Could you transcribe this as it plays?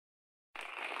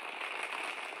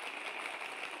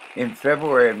In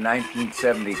February of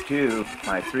 1972,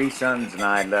 my three sons and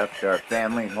I left our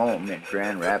family home in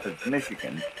Grand Rapids,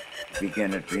 Michigan to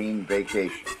begin a dream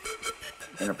vacation.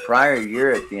 In a prior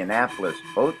year at the Annapolis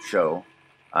Boat Show,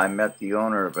 I met the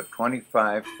owner of a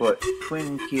 25-foot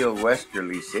twin-keel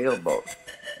westerly sailboat,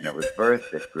 and it was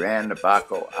berthed at Grand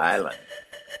Abaco Island.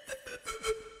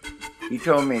 He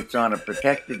told me it's on a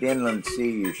protected inland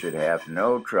sea, you should have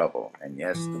no trouble, and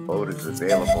yes, the boat is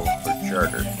available for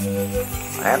charter.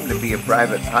 I happen to be a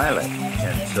private pilot,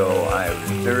 and so I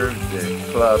reserved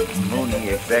the club Mooney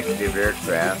executive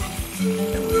aircraft,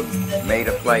 and we made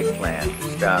a flight plan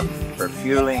to stop for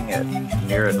fueling at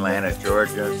near Atlanta,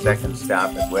 Georgia, second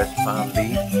stop at West Palm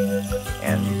Beach,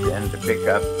 and then to pick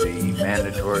up the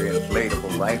mandatory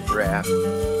inflatable life raft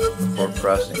before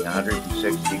crossing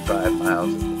 165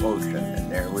 miles of ocean,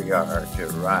 and there we are to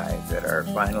arrive at our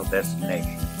final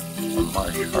destination of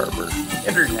Marsh Harbor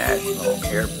International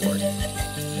Airport.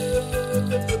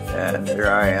 And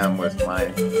there I am with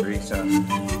my three sons,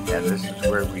 and this is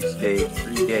where we stayed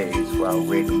 3 days while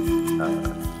waiting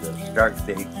the start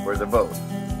date for the boat.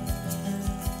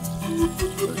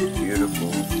 It was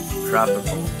beautiful,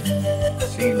 tropical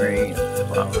scenery and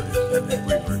flowers, and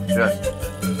we were just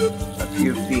a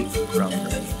few feet from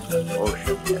the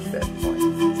ocean at that point.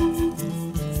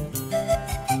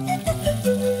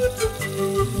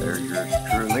 There's yours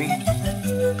truly, and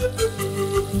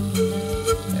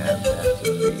that's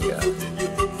the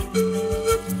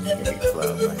Gay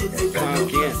Club, I think.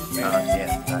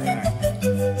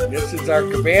 This is our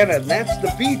cabana, and that's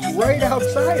the beach right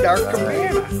outside our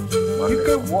cabana. Wonderful. You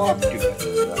could walk to it.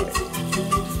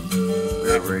 We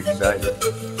were excited.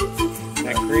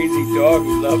 That crazy dog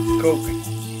loves Coke.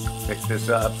 Picked us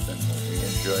up, and we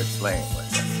enjoyed playing with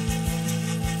them.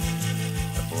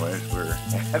 The boys were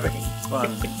having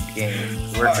fun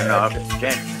games, working off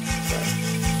tension.